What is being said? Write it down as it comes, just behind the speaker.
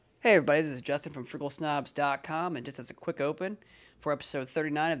Hey everybody, this is Justin from FrugalSnobs.com, and just as a quick open for episode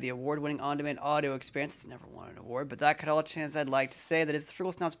 39 of the award-winning on-demand audio experience, it's never won an award, but that could all chance I'd like to say that it's the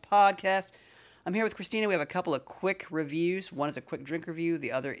Frugal Snobs podcast. I'm here with Christina. We have a couple of quick reviews. One is a quick drink review,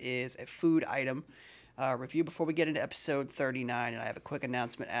 the other is a food item review before we get into episode 39, and I have a quick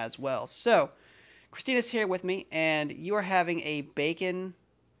announcement as well. So, Christina's here with me, and you are having a bacon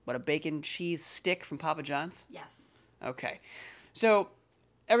cheese stick from Papa John's? Yes. Okay. So,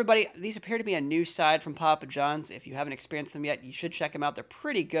 everybody, these appear to be a new side from Papa John's. If you haven't experienced them yet, you should check them out. They're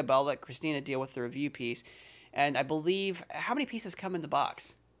pretty good, but I'll let Christina deal with the review piece. And I believe, how many pieces come in the box?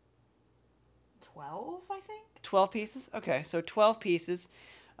 12, I think? 12 pieces? Okay, so 12 pieces.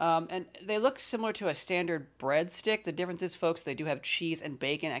 And they look similar to a standard breadstick. The difference is, folks, they do have cheese and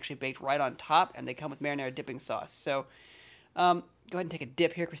bacon actually baked right on top, and they come with marinara dipping sauce. So, go ahead and take a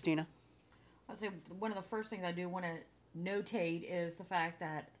dip here, Christina. I'll say one of the first things I do want to notate is the fact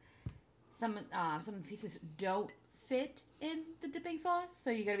that some pieces don't fit in the dipping sauce, so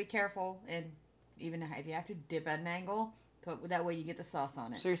you got to be careful, and even if you have to dip at an angle, that way you get the sauce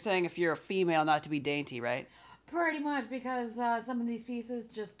on it. So you're saying if you're a female, not to be dainty, right? Pretty much, because some of these pieces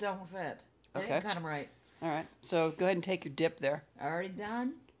just don't fit. They didn't cut them right. All right, so go ahead and take your dip there. Already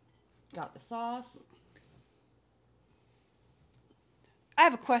done. Got the sauce. I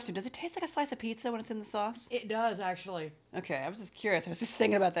have a question. Does it taste like a slice of pizza when it's in the sauce? It does, actually. Okay, I was just curious. I was just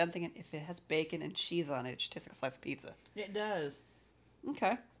thinking about that. I'm thinking, if it has bacon and cheese on it, it should taste like a slice of pizza. It does.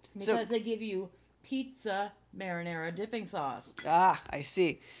 Okay. Because they give you pizza marinara dipping sauce. Ah, I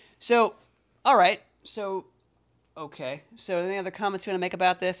see. So, all right. So, okay. So, any other comments you want to make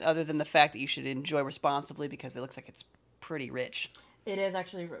about this, other than the fact that you should enjoy responsibly because it looks like it's pretty rich? It is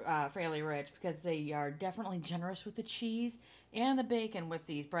actually fairly rich because they are definitely generous with the cheese and the bacon with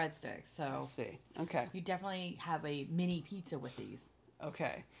these breadsticks. So I see. Okay. you definitely have a mini pizza with these.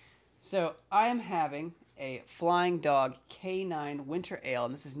 Okay. So I am having a Flying Dog K9 Winter Ale,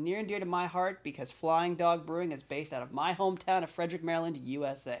 and this is near and dear to my heart because Flying Dog Brewing is based out of my hometown of Frederick, Maryland,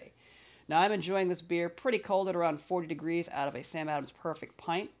 USA. Now I'm enjoying this beer pretty cold at around 40 degrees out of a Sam Adams Perfect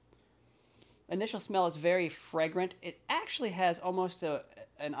Pint. Initial smell is very fragrant. It actually has almost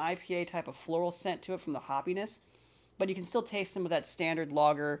an IPA type of floral scent to it from the hoppiness, but you can still taste some of that standard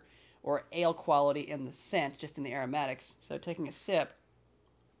lager or ale quality in the scent, just in the aromatics. So taking a sip.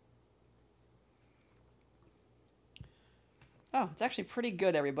 Oh, it's actually pretty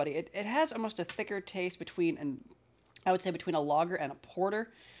good, everybody. It has almost a thicker taste between a lager and a porter.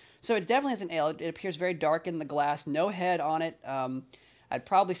 So it definitely has an ale. It appears very dark in the glass, no head on it. I'd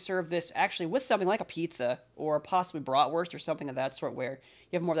probably serve this actually with something like a pizza or possibly bratwurst or something of that sort where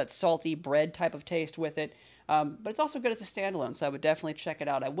you have more of that salty bread type of taste with it. But it's also good as a standalone, so I would definitely check it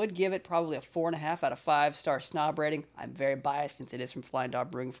out. I would give it probably a 4.5 out of 5-star snob rating. I'm very biased since it is from Flying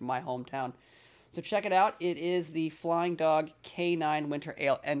Dog Brewing from my hometown. So check it out. It is the Flying Dog K9 Winter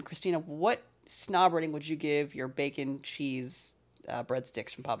Ale. And Christina, what snob rating would you give your bacon cheese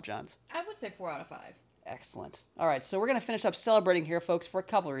breadsticks from Papa John's? I would say 4 out of 5. Excellent. All right, so we're going to finish up celebrating here, folks, for a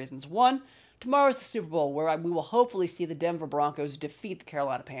couple of reasons. One, tomorrow's the Super Bowl, where we will hopefully see the Denver Broncos defeat the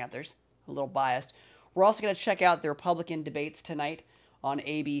Carolina Panthers. A little biased. We're also going to check out the Republican debates tonight on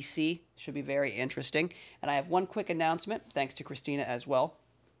ABC. Should be very interesting. And I have one quick announcement, thanks to Christina as well.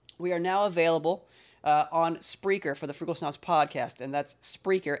 We are now available on Spreaker for the Frugal Snobs podcast, and that's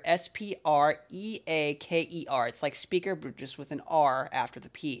Spreaker, Spreaker. It's like speaker, but just with an R after the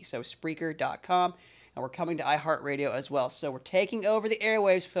P. So Spreaker.com. And we're coming to iHeartRadio as well. So we're taking over the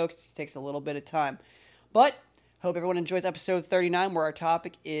airwaves, folks. It takes a little bit of time. But hope everyone enjoys episode 39, where our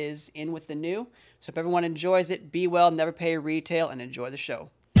topic is In With the New. So if everyone enjoys it, be well, never pay retail, and enjoy the show.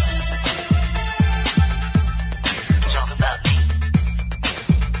 Talk about me.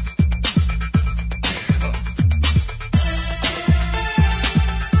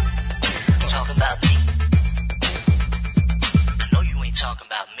 Talk about me. I know you ain't talking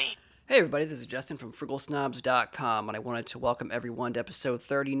about me. Hey everybody, this is Justin from FrugalSnobs.com, and I wanted to welcome everyone to episode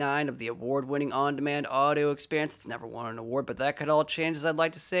 39 of the award-winning on-demand audio experience. It's never won an award, but that could all change, as I'd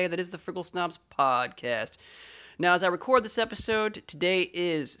like to say. That is the Frugal Snobs podcast. Now, as I record this episode, today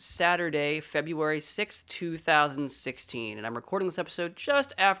is Saturday, February 6, 2016, and I'm recording this episode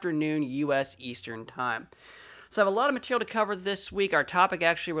just after noon U.S. Eastern Time. So I have a lot of material to cover this week. Our topic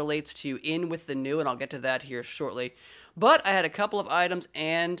actually relates to In With the New, and I'll get to that here shortly. But I had a couple of items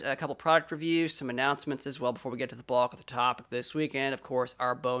and a couple product reviews, some announcements as well before we get to the bulk of the topic this week, and of course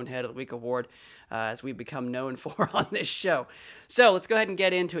our Bonehead of the Week award, as we've become known for on this show. So let's go ahead and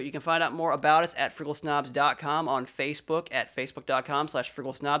get into it. You can find out more about us at FrugalSnobs.com, on Facebook at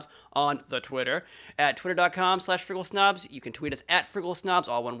Facebook.com/FrugalSnobs, on the Twitter at Twitter.com/FrugalSnobs. You can tweet us at FrugalSnobs,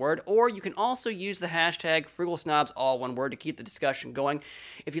 all one word, or you can also use the hashtag FrugalSnobs, all one word, to keep the discussion going.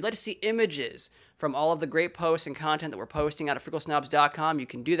 If you'd like to see images from all of the great posts and content that we're posting out at FrugalSnobs.com, you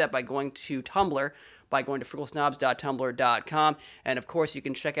can do that by going to Tumblr, by going to FrugalSnobs.tumblr.com. And, of course, you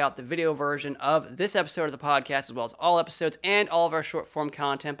can check out the video version of this episode of the podcast, as well as all episodes and all of our short-form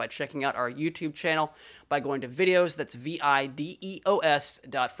content, by checking out our YouTube channel, by going to videos, that's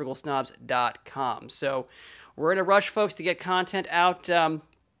videos.frugalsnobs.com. So we're in a rush, folks, to get content out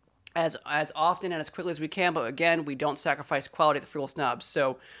as often and as quickly as we can, but, again, we don't sacrifice quality at the Frugal Snobs.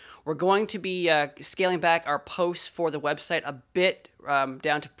 So we're going to be scaling back our posts for the website a bit,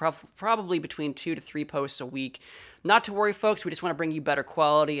 down to probably between 2 to 3 posts a week. Not to worry, folks. We just want to bring you better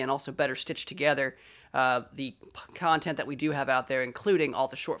quality and also better stitched together the content that we do have out there, including all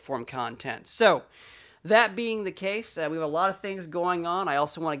the short-form content. So that being the case, we have a lot of things going on. I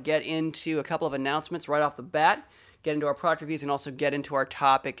also want to get into a couple of announcements right off the bat, get into our product reviews, and also get into our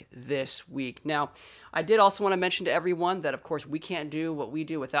topic this week. Now, I did also want to mention to everyone that, of course, we can't do what we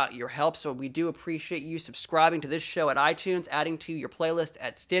do without your help, so we do appreciate you subscribing to this show at iTunes, adding to your playlist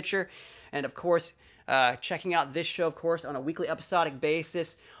at Stitcher, and, of course, checking out this show, of course, on a weekly episodic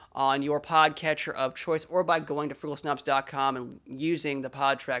basis on your podcatcher of choice, or by going to FrugalSnobs.com and using the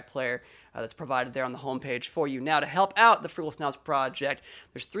PodTrack player that's provided there on the homepage for you. Now, to help out the Frugal Snobs Project,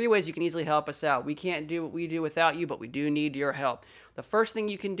 there's 3 ways you can easily help us out. We can't do what we do without you, but we do need your help. The first thing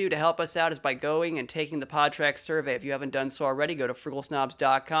you can do to help us out is by going and taking the PodTrack survey. If you haven't done so already, go to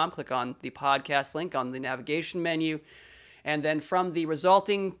FrugalSnobs.com, click on the podcast link on the navigation menu, and then from the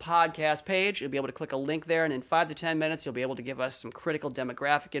resulting podcast page, you'll be able to click a link there, and in 5 to 10 minutes, you'll be able to give us some critical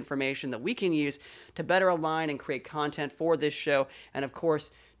demographic information that we can use to better align and create content for this show, and of course,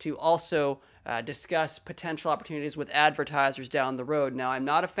 to also discuss potential opportunities with advertisers down the road. Now, I'm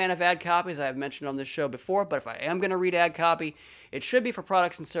not a fan of ad copies, I have mentioned on this show before, but if I am going to read ad copy, it should be for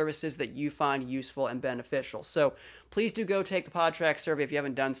products and services that you find useful and beneficial. So please do go take the PodTrack survey if you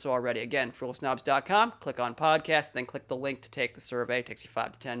haven't done so already. Again, FrugalSnobs.com, click on podcast, then click the link to take the survey. It takes you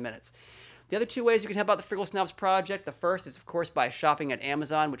 5 to 10 minutes. The other 2 ways you can help out the Frugal Snobs Project, the first is, of course, by shopping at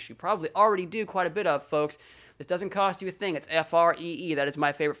Amazon, which you probably already do quite a bit of, folks. This doesn't cost you a thing. It's F-R-E-E. That is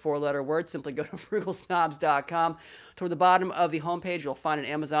my favorite 4-letter word. Simply go to FrugalSnobs.com. Toward the bottom of the homepage, you'll find an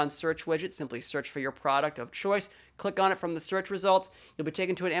Amazon search widget. Simply search for your product of choice. Click on it from the search results. You'll be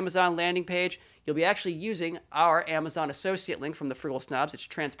taken to an Amazon landing page. You'll be actually using our Amazon associate link from the Frugal Snobs. It's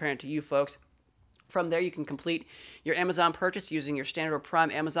transparent to you folks. From there, you can complete your Amazon purchase using your standard or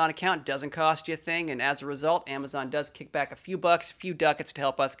Prime Amazon account. It doesn't cost you a thing, and as a result, Amazon does kick back a few bucks, a few ducats to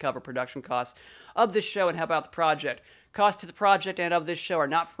help us cover production costs of this show and help out the project. Costs to the project and of this show are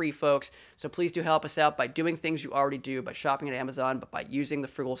not free, folks, so please do help us out by doing things you already do, by shopping at Amazon, but by using the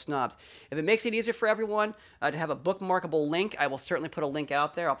Frugal Snobs. If it makes it easier for everyone to have a bookmarkable link, I will certainly put a link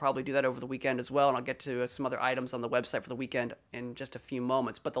out there. I'll probably do that over the weekend as well, and I'll get to some other items on the website for the weekend in just a few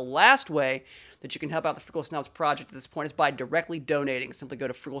moments. But the last way that you can help out the Frugal Snobs Project at this point is by directly donating. Simply go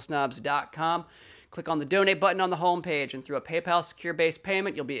to FrugalSnobs.com. Click on the donate button on the homepage, and through a PayPal secure-based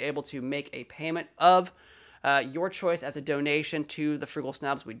payment, you'll be able to make a payment of your choice as a donation to the Frugal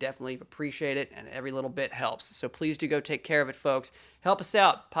Snobs. We definitely appreciate it, and every little bit helps. So please do go take care of it, folks. Help us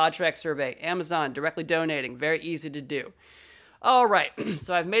out. PodTrack survey, Amazon, directly donating. Very easy to do. All right,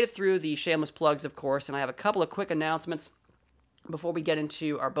 so I've made it through the shameless plugs, of course, and I have a couple of quick announcements before we get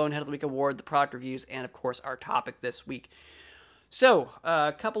into our Bonehead of the Week award, the product reviews, and, of course, our topic this week. So,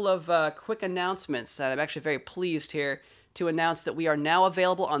 a couple of quick announcements. I'm actually very pleased here to announce that we are now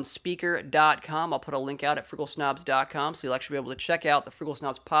available on Spreaker.com. I'll put a link out at FrugalSnobs.com, so you'll actually be able to check out the Frugal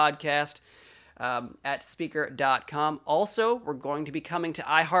Snobs podcast at Spreaker.com. Also, we're going to be coming to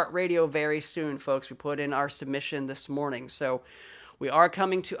iHeartRadio very soon, folks. We put in our submission this morning, so we are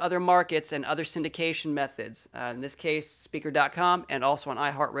coming to other markets and other syndication methods. In this case, Spreaker.com, and also on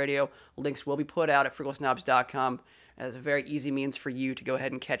iHeartRadio. Links will be put out at FrugalSnobs.com as a very easy means for you to go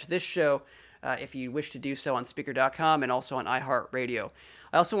ahead and catch this show if you wish to do so on Spreaker.com and also on iHeartRadio.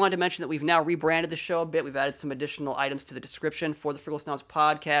 I also wanted to mention that we've now rebranded the show a bit. We've added some additional items to the description for the Frugal Snobs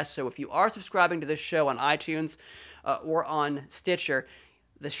podcast. So if you are subscribing to this show on iTunes or on Stitcher,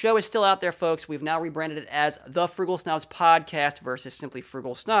 the show is still out there, folks. We've now rebranded it as The Frugal Snobs Podcast versus simply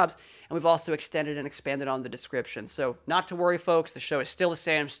Frugal Snobs, and we've also extended and expanded on the description. So not to worry, folks. The show is still the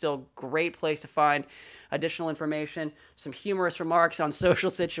same, still a great place to find additional information, some humorous remarks on social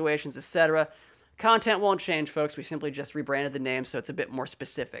situations, etc. Content won't change, folks. We simply just rebranded the name, so it's a bit more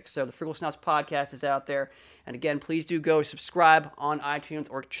specific. So the Frugal Snobs Podcast is out there. And again, please do go subscribe on iTunes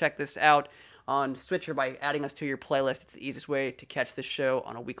or check this out on Stitcher by adding us to your playlist. It's the easiest way to catch this show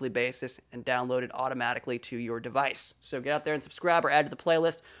on a weekly basis and download it automatically to your device. So get out there and subscribe or add to the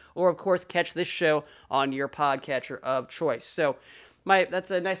playlist, or of course catch this show on your podcatcher of choice. So that's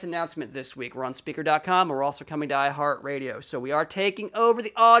a nice announcement this week. We're on Speaker.com. We're also coming to iHeartRadio. So we are taking over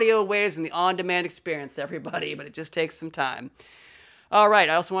the audio waves and the on-demand experience, everybody, but it just takes some time. All right,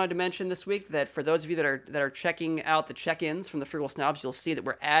 I also wanted to mention this week that for those of you that are checking out the check-ins from the Frugal Snobs, you'll see that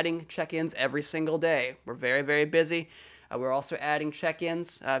we're adding check-ins every single day. We're very, very busy. We're also adding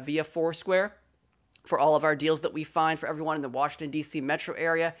check-ins via Foursquare for all of our deals that we find for everyone in the Washington, D.C. metro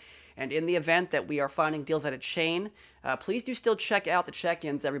area. And in the event that we are finding deals at a chain, please do still check out the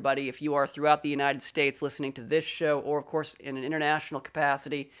check-ins, everybody, if you are throughout the United States listening to this show or, of course, in an international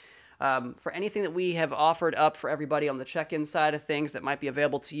capacity. For anything that we have offered up for everybody on the check-in side of things that might be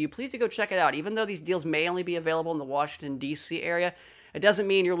available to you, please do go check it out. Even though these deals may only be available in the Washington, D.C. area, it doesn't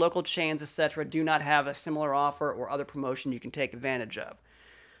mean your local chains, etc., do not have a similar offer or other promotion you can take advantage of.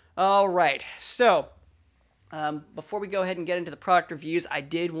 All right, so before we go ahead and get into the product reviews, I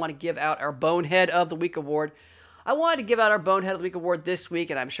did want to give out our Bonehead of the Week award. I wanted to give out our Bonehead of the Week award this week,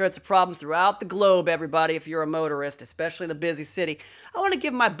 and I'm sure it's a problem throughout the globe, everybody, if you're a motorist, especially in a busy city. I want to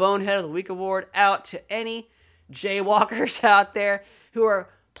give my Bonehead of the Week award out to any jaywalkers out there who are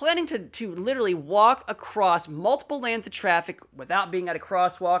planning to literally walk across multiple lanes of traffic without being at a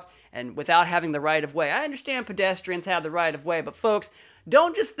crosswalk and without having the right-of-way. I understand pedestrians have the right-of-way, but folks,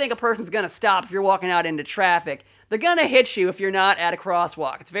 don't just think a person's going to stop if you're walking out into traffic. They're going to hit you if you're not at a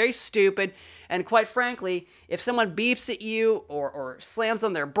crosswalk. It's very stupid. And quite frankly, if someone beeps at you or slams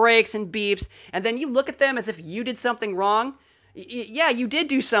on their brakes and beeps, and then you look at them as if you did something wrong, yeah, you did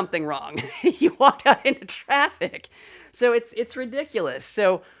do something wrong. You walked out into traffic. So it's ridiculous.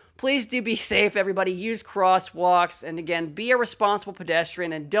 So please do be safe, everybody. Use crosswalks. And again, be a responsible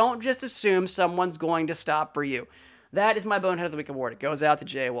pedestrian and don't just assume someone's going to stop for you. That is my Bonehead of the Week award. It goes out to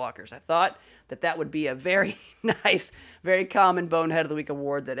jaywalkers. I thought that would be a very nice, very common Bonehead of the Week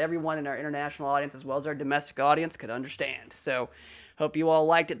award that everyone in our international audience as well as our domestic audience could understand. So, hope you all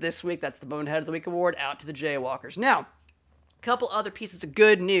liked it this week. That's the Bonehead of the Week award out to the jaywalkers. Now, a couple other pieces of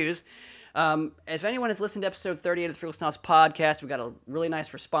good news. If anyone has listened to episode 38 of the Frugal Snobs podcast, we got a really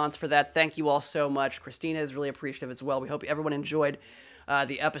nice response for that. Thank you all so much. Christina is really appreciative as well. We hope everyone enjoyed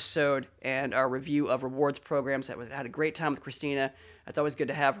the episode and our review of rewards programs. I had a great time with Christina. It's always good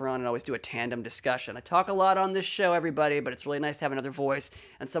to have her on and always do a tandem discussion. I talk a lot on this show, everybody, but it's really nice to have another voice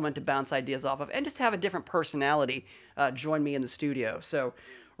and someone to bounce ideas off of and just have a different personality join me in the studio. So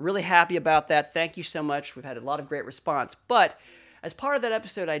really happy about that. Thank you so much. We've had a lot of great response. But as part of that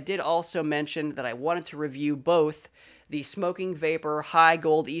episode, I did also mention that I wanted to review both the Smoking Vapor High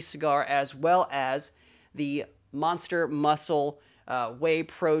Gold e-cigar as well as the Monster Muscle whey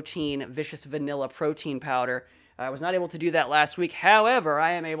protein vicious vanilla protein powder. I was not able to do that last week. However,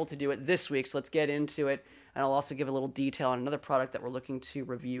 I am able to do it this week, so let's get into it. And I'll also give a little detail on another product that we're looking to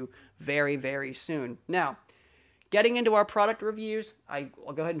review very, very soon. Now, getting into our product reviews,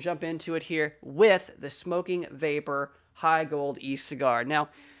 I'll go ahead and jump into it here with the Smoking Vapor High Gold e-cigar. Now,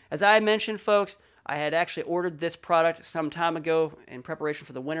 as I mentioned, folks, I had actually ordered this product some time ago in preparation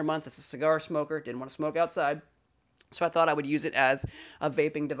for the winter months. It's a cigar smoker. Didn't want to smoke outside. So I thought I would use it as a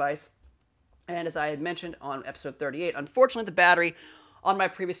vaping device. And as I had mentioned on episode 38, unfortunately the battery on my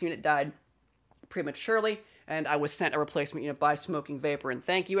previous unit died prematurely, and I was sent a replacement unit by Smoking Vapor. And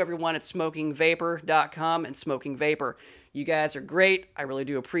thank you everyone at SmokingVapor.com and Smoking Vapor. You guys are great. I really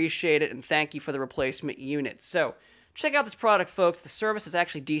do appreciate it, and thank you for the replacement unit. So check out this product, folks. The service is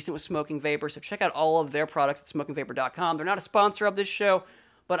actually decent with Smoking Vapor, so check out all of their products at SmokingVapor.com. They're not a sponsor of this show,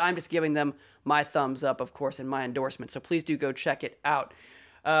 but I'm just giving them my thumbs up, of course, and my endorsement. So please do go check it out.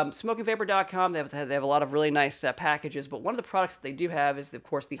 SmokingVapor.com, they have a lot of really nice packages, but one of the products that they do have is, of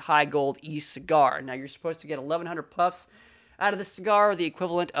course, the High Gold e-cigar. Now, you're supposed to get 1,100 puffs out of the cigar, or the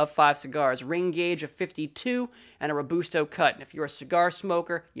equivalent of 5 cigars. Ring gauge of 52 and a Robusto cut. And if you're a cigar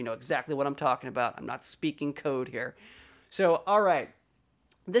smoker, you know exactly what I'm talking about. I'm not speaking code here. So, all right.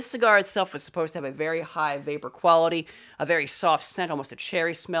 This cigar itself was supposed to have a very high vapor quality, a very soft scent, almost a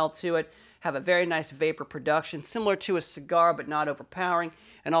cherry smell to it. have a very nice vapor production, similar to a cigar but not overpowering,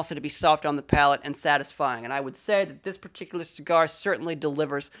 and also to be soft on the palate and satisfying. And I would say that this particular cigar certainly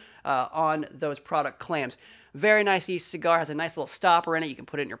delivers on those product claims. Very nice cigar, has a nice little stopper in it. You can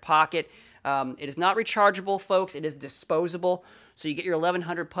put it in your pocket. It is not rechargeable, folks. It is disposable. So you get your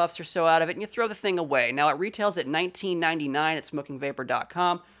 1,100 puffs or so out of it, and you throw the thing away. Now, it retails at $19.99 at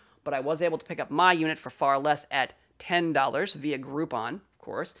SmokingVapor.com, but I was able to pick up my unit for far less at $10 via Groupon, of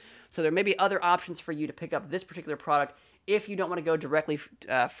course. So there may be other options for you to pick up this particular product if you don't want to go directly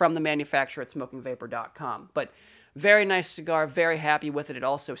from the manufacturer at SmokingVapor.com. But very nice cigar, very happy with it. It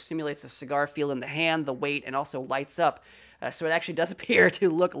also simulates a cigar feel in the hand, the weight, and also lights up. So it actually does appear to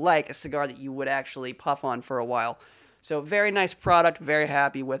look like a cigar that you would actually puff on for a while. So very nice product, very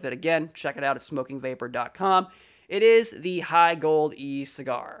happy with it. Again, check it out at SmokingVapor.com. It is the High Gold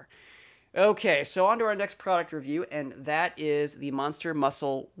e-cigar. Okay, so on to our next product review, and that is the Monster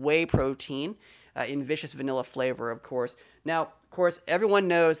Muscle Whey Protein in Vicious Vanilla flavor, of course. Now, of course, everyone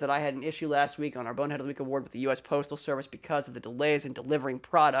knows that I had an issue last week on our Bonehead of the Week award with the U.S. Postal Service because of the delays in delivering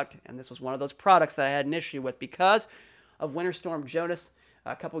product, and this was one of those products that I had an issue with because of Winter Storm Jonas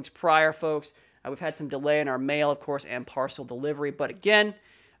a couple weeks prior, folks. We've had some delay in our mail, of course, and parcel delivery. But again,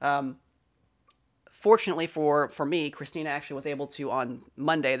 fortunately for me, Christina actually was able to, on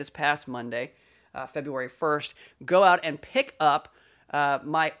Monday, this past Monday, February 1st, go out and pick up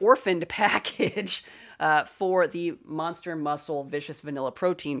my orphaned package for the Monster Muscle Vicious Vanilla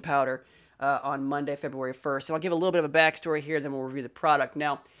Protein Powder on Monday, February 1st. So I'll give a little bit of a backstory here, then we'll review the product.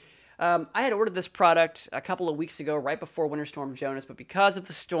 Now, I had ordered this product a couple of weeks ago, right before Winter Storm Jonas, but because of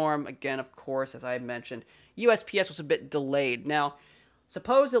the storm, again, of course, as I had mentioned, USPS was a bit delayed. Now,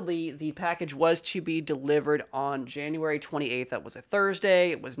 supposedly, the package was to be delivered on January 28th. That was a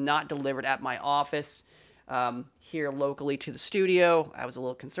Thursday. It was not delivered at my office here locally to the studio. I was a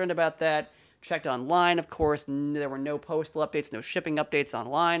little concerned about that. Checked online, of course. There were no postal updates, no shipping updates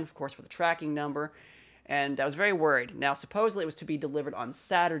online, of course, for the tracking number. And I was very worried. Now, supposedly it was to be delivered on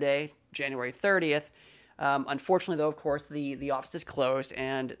Saturday, January 30th. Unfortunately, though, of course, the office is closed,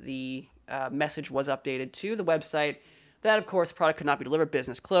 and the message was updated to the website that, of course, the product could not be delivered,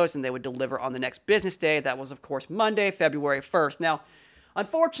 business closed, and they would deliver on the next business day. That was, of course, Monday, February 1st. Now,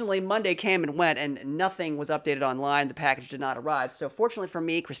 unfortunately, Monday came and went, and nothing was updated online. The package did not arrive. So, fortunately for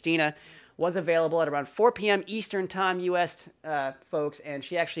me, Christina was available at around 4 p.m. Eastern Time, U.S. Folks, and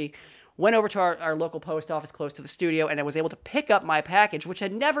she actually went over to our local post office close to the studio, and I was able to pick up my package, which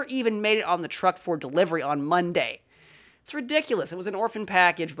had never even made it on the truck for delivery on Monday. It's ridiculous. It was an orphan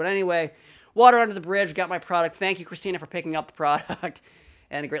package, but anyway, water under the bridge, got my product. Thank you, Christina, for picking up the product,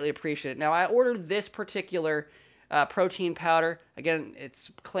 and I greatly appreciate it. Now, I ordered this particular protein powder. Again,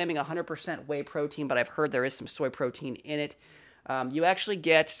 it's claiming 100% whey protein, but I've heard there is some soy protein in it. You actually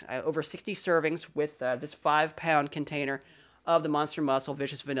get over 60 servings with this 5-pound container of the Monster Muscle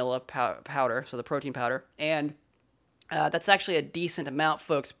Vicious Vanilla powder, so the protein powder, and that's actually a decent amount,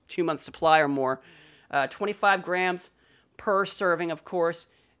 folks, 2 months supply or more. 25 grams per serving, of course,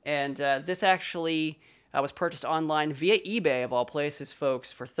 and this actually was purchased online via eBay, of all places,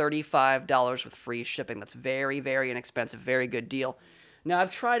 folks, for $35 with free shipping. That's very, very inexpensive, very good deal. Now,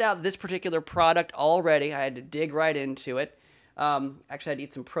 I've tried out this particular product already. I had to dig right into it. Actually, I had to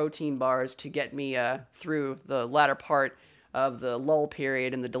eat some protein bars to get me through the latter part of the lull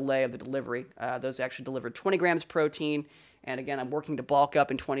period and the delay of the delivery. Those actually delivered 20 grams protein, and again, I'm working to bulk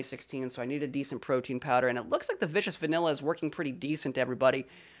up in 2016, so I need a decent protein powder, and it looks like the Vicious Vanilla is working pretty decent, everybody.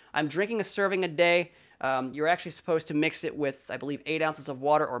 I'm drinking a serving a day. You're actually supposed to mix it with, I believe, 8 ounces of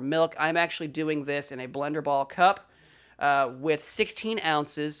water or milk. I'm actually doing this in a blender ball cup with 16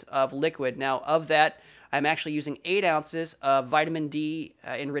 ounces of liquid. Now, of that, I'm actually using 8 ounces of vitamin D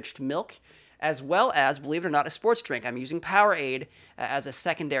enriched milk, as well as, believe it or not, a sports drink. I'm using Powerade as a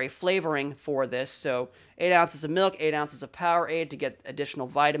secondary flavoring for this. So 8 ounces of milk, 8 ounces of Powerade to get additional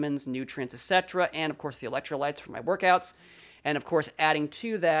vitamins, nutrients, etc., and, of course, the electrolytes for my workouts. And, of course, adding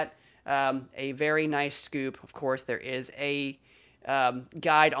to that a very nice scoop. Of course, there is a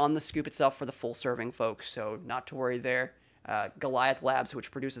guide on the scoop itself for the full serving, folks, so not to worry there. Goliath Labs, which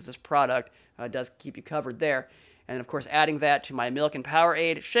produces this product, does keep you covered there. And, of course, adding that to my milk and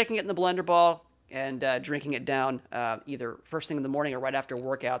Powerade, shaking it in the blender ball, and drinking it down either first thing in the morning or right after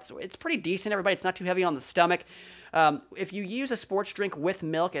workouts. So it's pretty decent, everybody. It's not too heavy on the stomach. If you use a sports drink with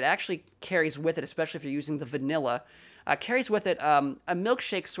milk, it actually carries with it, especially if you're using the vanilla, carries with it a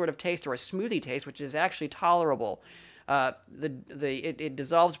milkshake sort of taste or a smoothie taste, which is actually tolerable. It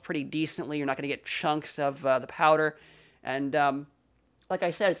dissolves pretty decently. You're not going to get chunks of the powder. And like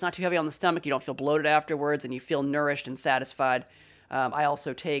I said, it's not too heavy on the stomach. You don't feel bloated afterwards, and you feel nourished and satisfied I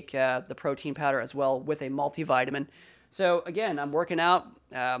also take the protein powder as well with a multivitamin. So again, I'm working out,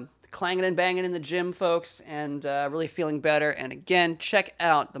 clanging and banging in the gym, folks, and really feeling better. And again, check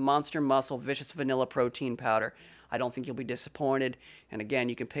out the Monster Muscle Vicious Vanilla Protein Powder. I don't think you'll be disappointed. And again,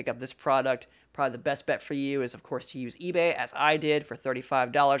 you can pick up this product. Probably the best bet for you is, of course, to use eBay, as I did, for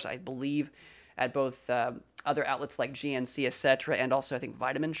 $35, I believe, at both other outlets like GNC, etc., and also I think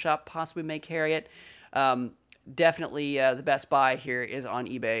Vitamin Shop possibly may carry it. Definitely the best buy here is on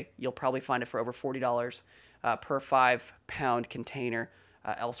eBay. You'll probably find it for over $40 per 5-pound container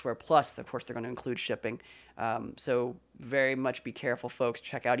elsewhere. Plus, of course, they're going to include shipping. So very much be careful, folks.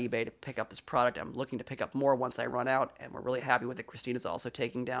 Check out eBay to pick up this product. I'm looking to pick up more once I run out, and we're really happy with it. Christina's also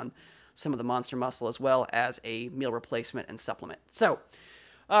taking down some of the Monster Muscle as well as a meal replacement and supplement. So,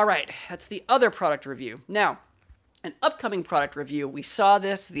 all right, that's the other product review. Now, an upcoming product review. We saw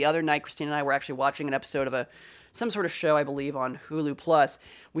this the other night. Christina and I were actually watching an episode of some sort of show, I believe, on Hulu Plus.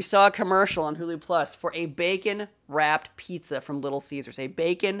 We saw a commercial on Hulu Plus for a bacon-wrapped pizza from Little Caesars. A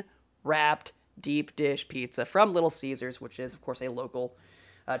bacon-wrapped deep dish pizza from Little Caesars, which is, of course, a local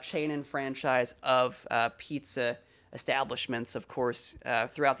chain and franchise of pizza establishments, of course,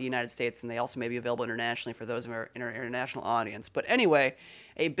 throughout the United States, and they also may be available internationally for those of our international audience. But anyway,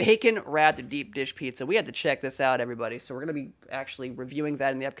 a bacon-wrapped deep dish pizza. We had to check this out, everybody. So we're going to be actually reviewing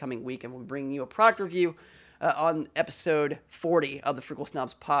that in the upcoming week, and we'll be bringing you a product review on episode 40 of the Frugal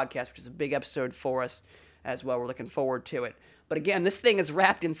Snobs podcast, which is a big episode for us as well. We're looking forward to it. But again, this thing is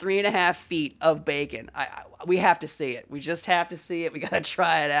wrapped in 3.5 feet of bacon. We have to see it. We just have to see it. We got to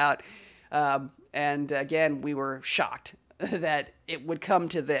try it out. And again, we were shocked that it would come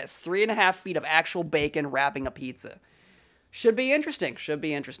to this. 3.5 feet of actual bacon wrapping a pizza. Should be interesting. So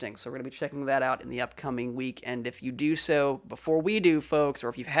we're going to be checking that out in the upcoming week. And if you do so before we do, folks, or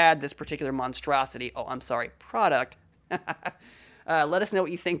if you've had this particular product, let us know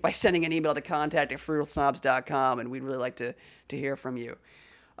what you think by sending an email to contact@frugalsnobs.com, and we'd really like to hear from you.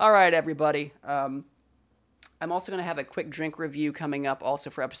 All right, everybody. I'm also going to have a quick drink review coming up also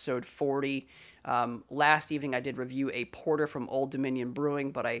for episode 40. Last evening I did review a porter from Old Dominion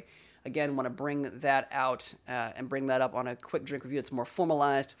Brewing, but I, again, want to bring that out and bring that up on a quick drink review. It's more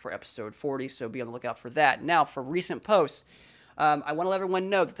formalized for episode 40, so be on the lookout for that. Now, for recent posts, I want to let everyone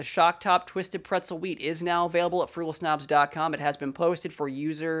know that the Shock Top Twisted Pretzel Wheat is now available at frugalsnobs.com. It has been posted for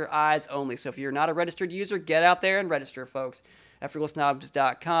user eyes only, so if you're not a registered user, get out there and register, folks, at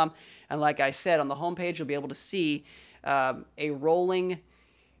frugalsnobs.com. And like I said, on the homepage, you'll be able to see a rolling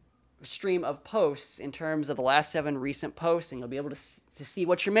stream of posts in terms of the last 7 recent posts, and you'll be able to see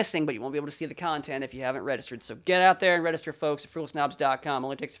what you're missing, but you won't be able to see the content if you haven't registered. So get out there and register, folks, at frugalsnobs.com. It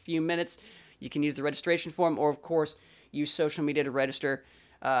only takes a few minutes. You can use the registration form, or, of course, use social media to register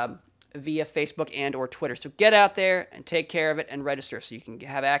via Facebook and or Twitter. So get out there and take care of it and register so you can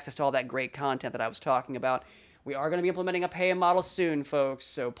have access to all that great content that I was talking about. We are going to be implementing a pay model soon, folks,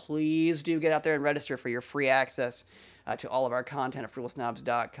 so please do get out there and register for your free access to all of our content at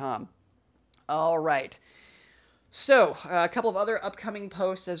frugalsnobs.com. All right. So, a couple of other upcoming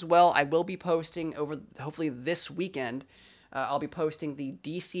posts as well. I will be posting over, hopefully this weekend, I'll be posting the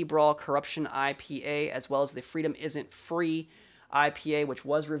DC Brawl Corruption IPA as well as the Freedom Isn't Free IPA, which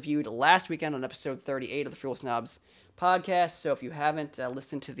was reviewed last weekend on episode 38 of the Frugal Snobs podcast. So if you haven't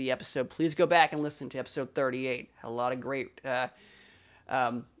listened to the episode, please go back and listen to episode 38. Had a lot of great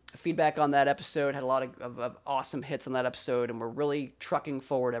feedback on that episode, had a lot of awesome hits on that episode, and we're really trucking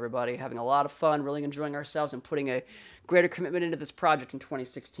forward, everybody, having a lot of fun, really enjoying ourselves, and putting a greater commitment into this project in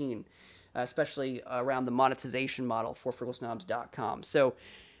 2016, especially around the monetization model for frugalsnobs.com. So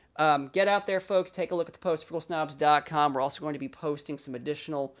get out there, folks, take a look at the post, frugalsnobs.com. We're also going to be posting some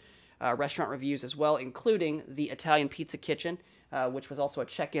additional restaurant reviews as well, including the Italian Pizza Kitchen, which was also a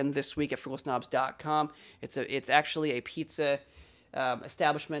check-in this week at frugalsnobs.com. It's actually a pizza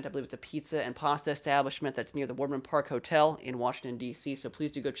establishment. I believe it's a pizza and pasta establishment that's near the Woodman Park Hotel in Washington, D.C., so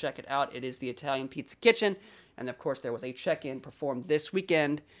please do go check it out. It is the Italian Pizza Kitchen, and of course there was a check-in performed this week,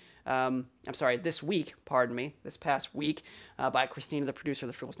 this past week, by Christina, the producer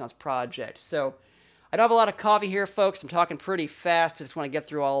of the Frugal Snobs Project. So I don't have a lot of coffee here, folks. I'm talking pretty fast. I just want to get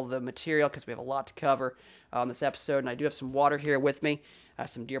through all the material because we have a lot to cover on this episode, and I do have some water here with me.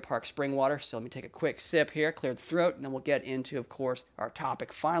 Some Deer Park spring water, so let me take a quick sip here, clear the throat, and then we'll get into, of course, our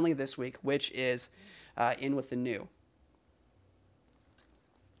topic finally this week, which is In With the New.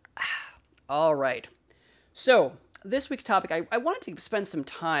 All right. So, this week's topic, I wanted to spend some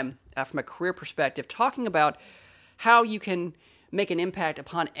time from a career perspective talking about how you can make an impact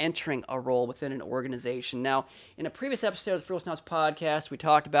upon entering a role within an organization. Now, in a previous episode of the Frugal Snobs podcast, we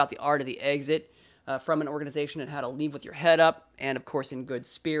talked about the art of the exit. from an organization and how to leave with your head up, and of course in good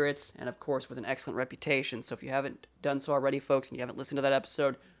spirits, and of course with an excellent reputation. So if you haven't done so already, folks, and you haven't listened to that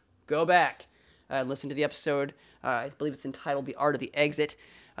episode, go back. Listen to the episode. I believe it's entitled The Art of the Exit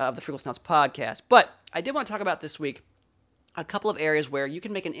of the Frugal Snouts podcast. But I did want to talk about this week a couple of areas where you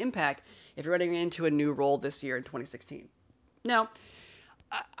can make an impact if you're running into a new role this year in 2016. Now,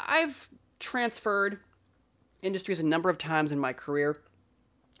 I've transferred industries a number of times in my career,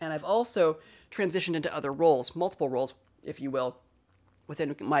 and I've also transitioned into other roles, multiple roles, if you will,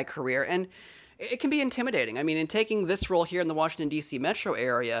 within my career. And it can be intimidating. I mean, in taking this role here in the Washington, D.C. metro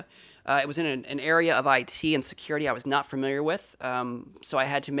area, it was in an area of IT and security I was not familiar with, so I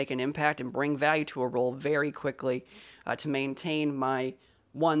had to make an impact and bring value to a role very quickly to maintain my,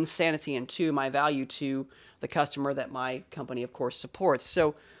 one, sanity, and two, my value to the customer that my company, of course, supports.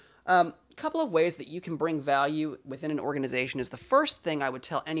 So a couple of ways that you can bring value within an organization is the first thing I would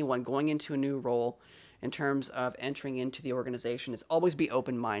tell anyone going into a new role in terms of entering into the organization is always be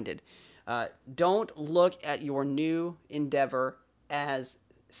open-minded. Don't look at your new endeavor as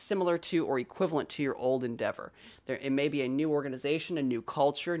similar to or equivalent to your old endeavor. It may be a new organization, a new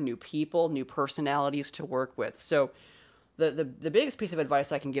culture, new people, new personalities to work with. So the biggest piece of advice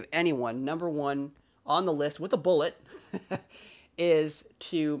I can give anyone, number one on the list with a bullet, is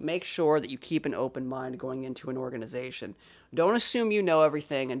to make sure that you keep an open mind going into an organization. Don't assume you know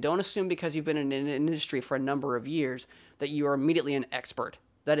everything, and don't assume because you've been in an industry for a number of years that you are immediately an expert.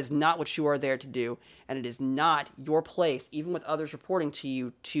 That is not what you are there to do, and it is not your place, even with others reporting to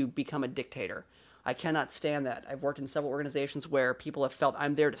you, to become a dictator. I cannot stand that. I've worked in several organizations where people have felt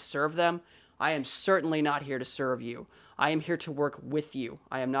I'm there to serve them. I am certainly not here to serve you. I am here to work with you.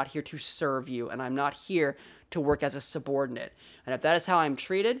 I am not here to serve you, and I'm not here to work as a subordinate. And if that is how I'm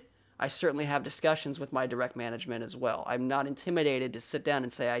treated, I certainly have discussions with my direct management as well. I'm not intimidated to sit down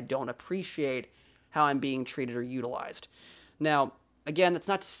and say I don't appreciate how I'm being treated or utilized. Now, again, that's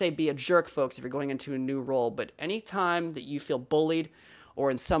not to say be a jerk, folks, if you're going into a new role, but any time that you feel bullied or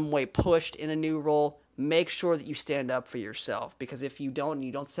in some way pushed in a new role, make sure that you stand up for yourself, because if you don't and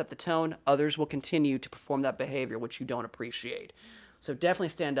you don't set the tone, others will continue to perform that behavior which you don't appreciate. So definitely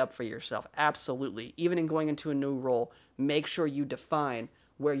stand up for yourself, absolutely. Even in going into a new role, make sure you define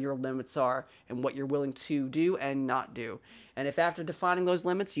where your limits are and what you're willing to do and not do. And if after defining those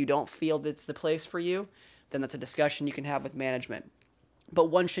limits you don't feel that's the place for you, then that's a discussion you can have with management. But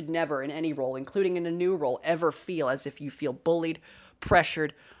one should never, in any role, including in a new role, ever feel as if you feel bullied,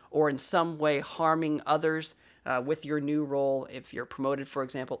 pressured, or in some way harming others with your new role if you're promoted, for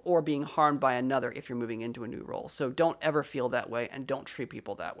example, or being harmed by another if you're moving into a new role. So don't ever feel that way, and don't treat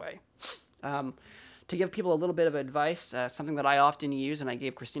people that way. To give people a little bit of advice, something that I often use, and I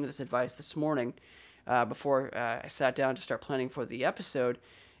gave Christina this advice this morning before I sat down to start planning for the episode.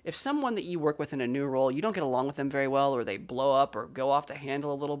 If someone that you work with in a new role, you don't get along with them very well, or they blow up or go off the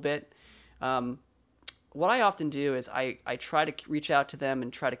handle a little bit, what I often do is I try to reach out to them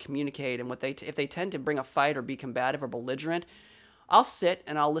and try to communicate, and if they tend to bring a fight or be combative or belligerent, I'll sit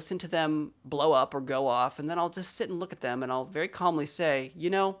and I'll listen to them blow up or go off, and then I'll just sit and look at them, and I'll very calmly say,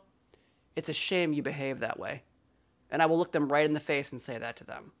 it's a shame you behave that way. And I will look them right in the face and say that to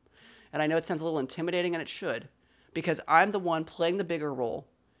them. And I know it sounds a little intimidating, and it should, because I'm the one playing the bigger role.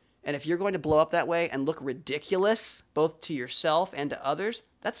 And if you're going to blow up that way and look ridiculous, both to yourself and to others,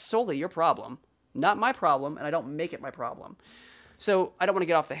 that's solely your problem. Not my problem, and I don't make it my problem. So I don't want to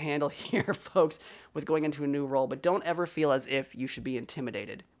get off the handle here, folks, with going into a new role, but don't ever feel as if you should be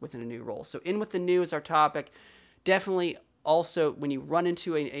intimidated within a new role. So in with the new is our topic. Definitely also, when you run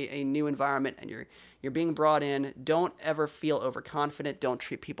into a new environment and you're being brought in, don't ever feel overconfident. Don't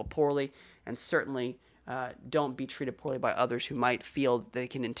treat people poorly, and certainly don't be treated poorly by others who might feel they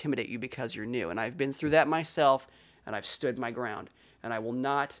can intimidate you because you're new. And I've been through that myself, and I've stood my ground. And I will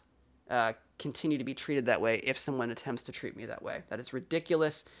not continue to be treated that way if someone attempts to treat me that way. That is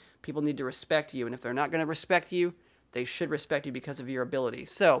ridiculous. People need to respect you, and if they're not going to respect you, they should respect you because of your ability.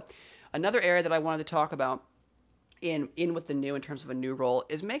 So another area that I wanted to talk about in with the new in terms of a new role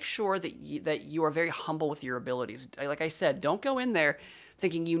is make sure that you are very humble with your abilities. Like I said, don't go in there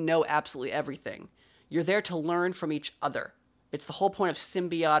thinking you know absolutely everything. You're there to learn from each other. It's the whole point of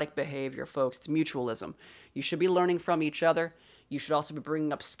symbiotic behavior, folks. It's mutualism. You should be learning from each other. You should also be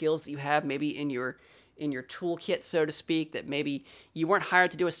bringing up skills that you have maybe in your toolkit, so to speak, that maybe you weren't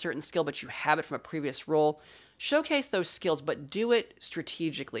hired to do a certain skill, but you have it from a previous role. Showcase those skills, but do it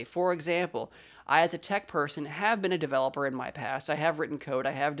strategically. For example, I, as a tech person, have been a developer in my past. I have written code.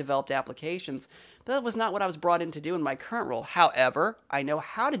 I have developed applications. But that was not what I was brought in to do in my current role. However, I know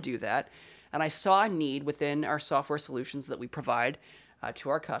how to do that, and I saw a need within our software solutions that we provide to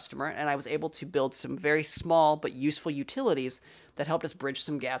our customer, and I was able to build some very small but useful utilities that helped us bridge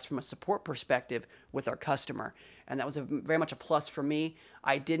some gaps from a support perspective with our customer. And that was very much a plus for me.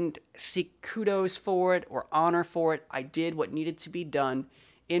 I didn't seek kudos for it or honor for it. I did what needed to be done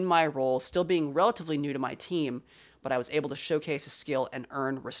in my role, still being relatively new to my team, but I was able to showcase a skill and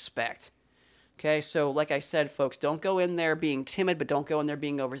earn respect. Okay, so like I said, folks, don't go in there being timid, but don't go in there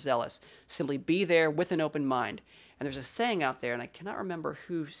being overzealous. Simply be there with an open mind. And there's a saying out there, and I cannot remember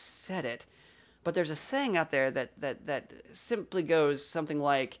who said it, but there's a saying out there that simply goes something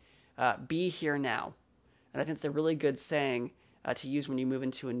like, be here now. And I think it's a really good saying to use when you move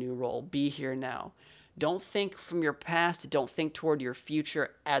into a new role. Be here now. Don't think from your past. Don't think toward your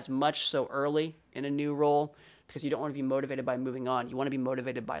future as much so early in a new role, because you don't want to be motivated by moving on. You want to be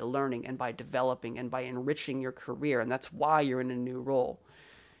motivated by learning and by developing and by enriching your career, and that's why you're in a new role.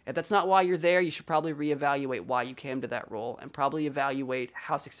 If that's not why you're there, you should probably reevaluate why you came to that role and probably evaluate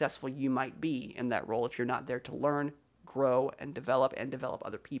how successful you might be in that role if you're not there to learn, grow, and develop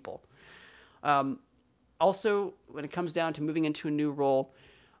other people. Also, when it comes down to moving into a new role,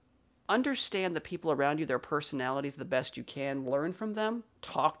 understand the people around you, their personalities the best you can. Learn from them,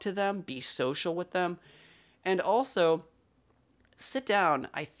 talk to them, be social with them, and also sit down,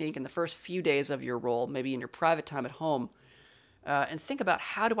 I think, in the first few days of your role, maybe in your private time at home, and think about,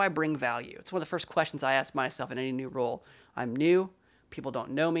 how do I bring value? It's one of the first questions I ask myself in any new role. I'm new. People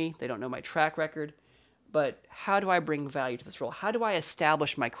don't know me. They don't know my track record. But how do I bring value to this role? How do I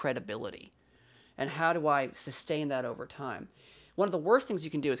establish my credibility? And how do I sustain that over time? One of the worst things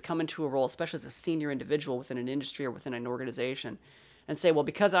you can do is come into a role, especially as a senior individual within an industry or within an organization, and say, well,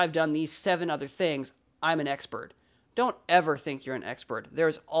 because I've done these 7 other things, I'm an expert. Don't ever think you're an expert.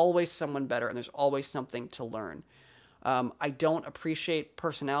 There's always someone better, and there's always something to learn. I don't appreciate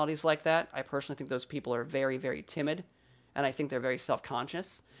personalities like that. I personally think those people are very, very timid, and I think they're very self-conscious.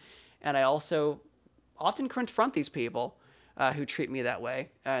 And I also often confront these people who treat me that way.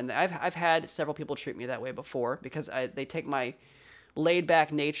 And I've had several people treat me that way before, because they take my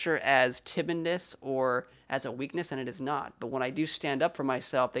laid-back nature as timidness or as a weakness, and it is not. But when I do stand up for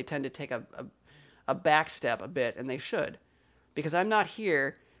myself, they tend to take a back step a bit, and they should. Because I'm not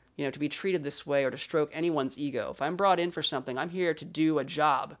here to be treated this way or to stroke anyone's ego. If I'm brought in for something, I'm here to do a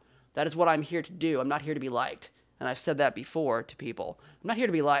job. That is what I'm here to do. I'm not here to be liked. And I've said that before to people. I'm not here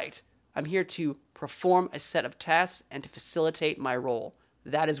to be liked. I'm here to perform a set of tasks and to facilitate my role.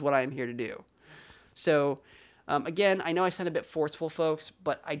 That is what I'm here to do. So, again, I know I sound a bit forceful, folks,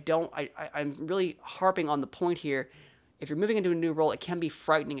 but I'm really harping on the point here. If you're moving into a new role, it can be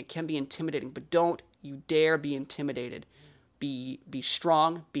frightening, it can be intimidating, but don't you dare be intimidated. Be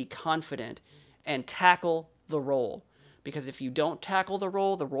strong, be confident, and tackle the role. Because if you don't tackle the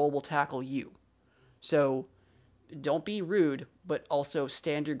role will tackle you. So don't be rude, but also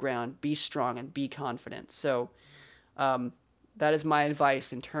stand your ground, be strong, and be confident. So that is my advice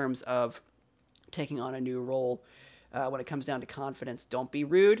in terms of taking on a new role. When it comes down to confidence, don't be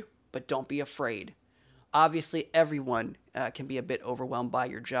rude, but don't be afraid. Obviously, everyone can be a bit overwhelmed by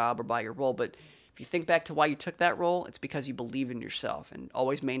your job or by your role, but if you think back to why you took that role, it's because you believe in yourself, and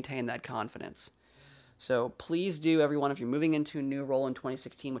always maintain that confidence. So please do, everyone, if you're moving into a new role in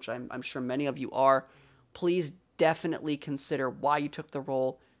 2016, which I'm sure many of you are, please definitely consider why you took the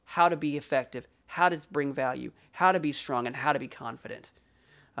role, how to be effective, how to bring value, how to be strong, and how to be confident.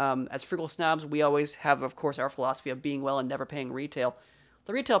 As Frugal Snobs, we always have, of course, our philosophy of being well and never paying retail.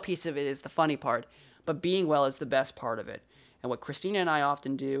 The retail piece of it is the funny part, but being well is the best part of it. And what Christina and I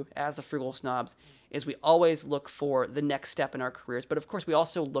often do as the Frugal Snobs is we always look for the next step in our careers. But of course, we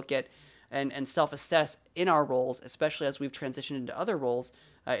also look at and self-assess in our roles, especially as we've transitioned into other roles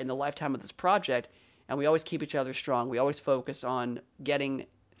in the lifetime of this project. And we always keep each other strong. We always focus on getting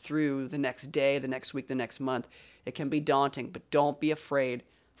through the next day, the next week, the next month. It can be daunting, but don't be afraid.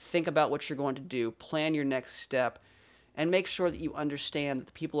 Think about what you're going to do. Plan your next step. And make sure that you understand that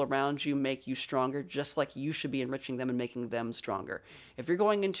the people around you make you stronger, just like you should be enriching them and making them stronger. If you're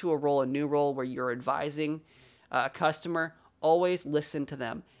going into a new role where you're advising a customer, always listen to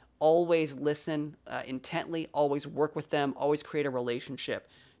them. Always listen intently. Always work with them. Always create a relationship.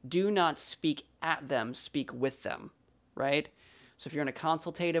 Do not speak at them. Speak with them, right? So if you're in a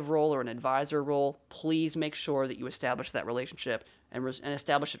consultative role or an advisor role, please make sure that you establish that relationship and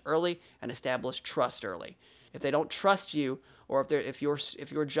establish it early and establish trust early. If they don't trust you, or if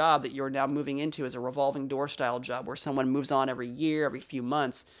your job that you're now moving into is a revolving door style job where someone moves on every year, every few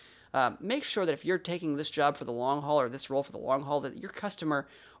months, make sure that if you're taking this job for the long haul or this role for the long haul, that your customer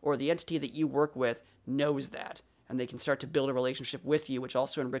or the entity that you work with knows that, and they can start to build a relationship with you, which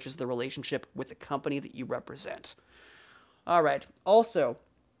also enriches the relationship with the company that you represent. All right. Also,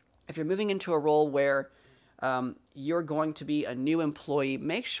 if you're moving into a role where you're going to be a new employee,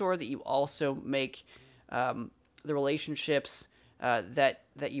 make sure that you also make the relationships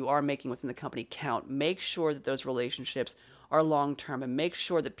that you are making within the company count. Make sure that those relationships are long term, and make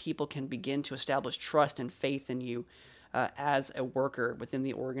sure that people can begin to establish trust and faith in you as a worker within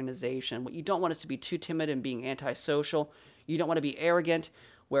the organization. What you don't want is to be too timid and being antisocial. You don't want to be arrogant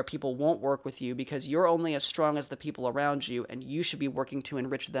where people won't work with you, because you're only as strong as the people around you, and you should be working to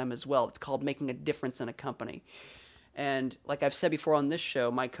enrich them as well. It's called making a difference in a company. And like I've said before on this show,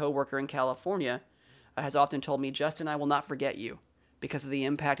 my coworker in California has often told me, Justin, I will not forget you because of the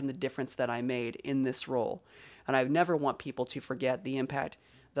impact and the difference that I made in this role. And I never want people to forget the impact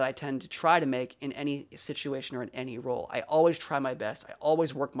that I tend to try to make in any situation or in any role. I always try my best, I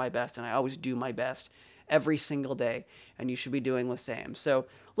always work my best, and I always do my best every single day, and you should be doing the same. So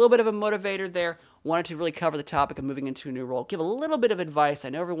a little bit of a motivator there. Wanted to really cover the topic of moving into a new role. Give a little bit of advice. I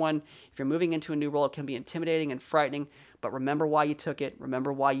know everyone, if you're moving into a new role, it can be intimidating and frightening, but remember why you took it.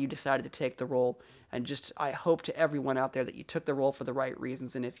 Remember why you decided to take the role. And just, I hope to everyone out there that you took the role for the right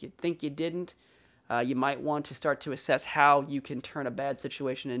reasons. And if you think you didn't, you might want to start to assess how you can turn a bad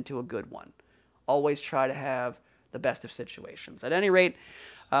situation into a good one. Always try to have the best of situations. At any rate,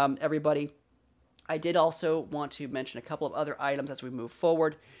 everybody, I did also want to mention a couple of other items as we move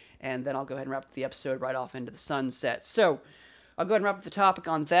forward, and then I'll go ahead and wrap up the episode right off into the sunset. So I'll go ahead and wrap up the topic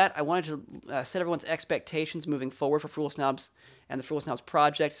on that. I wanted to set everyone's expectations moving forward for Frugal Snobs and the Frugal Snobs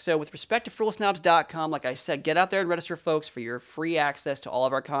project. So with respect to frugalsnobs.com, like I said, get out there and register, folks, for your free access to all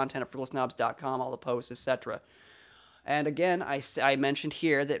of our content at frugalsnobs.com, all the posts, etc. And again, I mentioned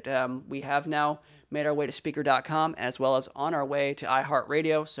here that we have now made our way to Speaker.com, as well as on our way to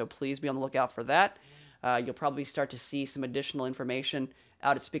iHeartRadio, so please be on the lookout for that. You'll probably start to see some additional information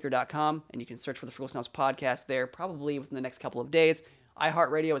out at Speaker.com, and you can search for the Frugal Snobs podcast there probably within the next couple of days.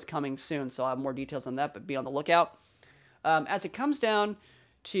 iHeartRadio is coming soon, so I'll have more details on that, but be on the lookout. As it comes down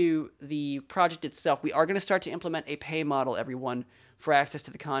to the project itself, we are going to start to implement a pay model, everyone, for access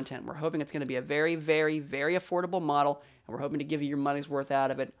to the content. We're hoping it's going to be a very, very, very affordable model, and we're hoping to give you your money's worth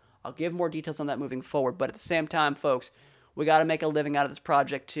out of it. I'll give more details on that moving forward, but at the same time, folks, we got to make a living out of this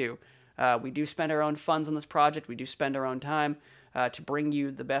project too. We do spend our own funds on this project. We do spend our own time to bring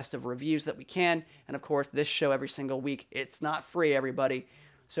you the best of reviews that we can, and of course, this show every single week. It's not free, everybody.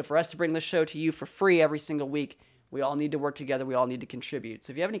 So for us to bring this show to you for free every single week, we all need to work together. We all need to contribute.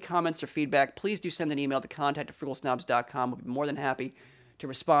 So if you have any comments or feedback, please do send an email to contact@frugalsnobs.com. We'll be more than happy to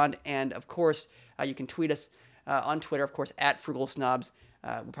respond. And, of course, you can tweet us on Twitter, of course, @frugalsnobs.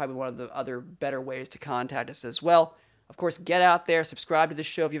 Probably one of the other better ways to contact us as well. Of course, get out there, subscribe to this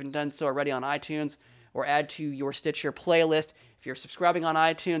show if you haven't done so already on iTunes, or add to your Stitcher playlist. If you're subscribing on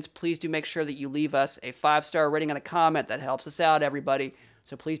iTunes, please do make sure that you leave us a 5-star rating and a comment. That helps us out, everybody.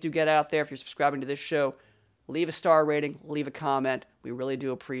 So please do get out there if you're subscribing to this show. Leave a star rating, leave a comment. We really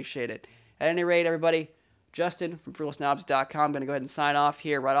do appreciate it. At any rate, everybody, Justin from frugalsnobs.com. I'm going to go ahead and sign off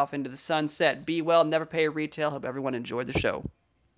here, right off into the sunset. Be well, never pay retail. Hope everyone enjoyed the show.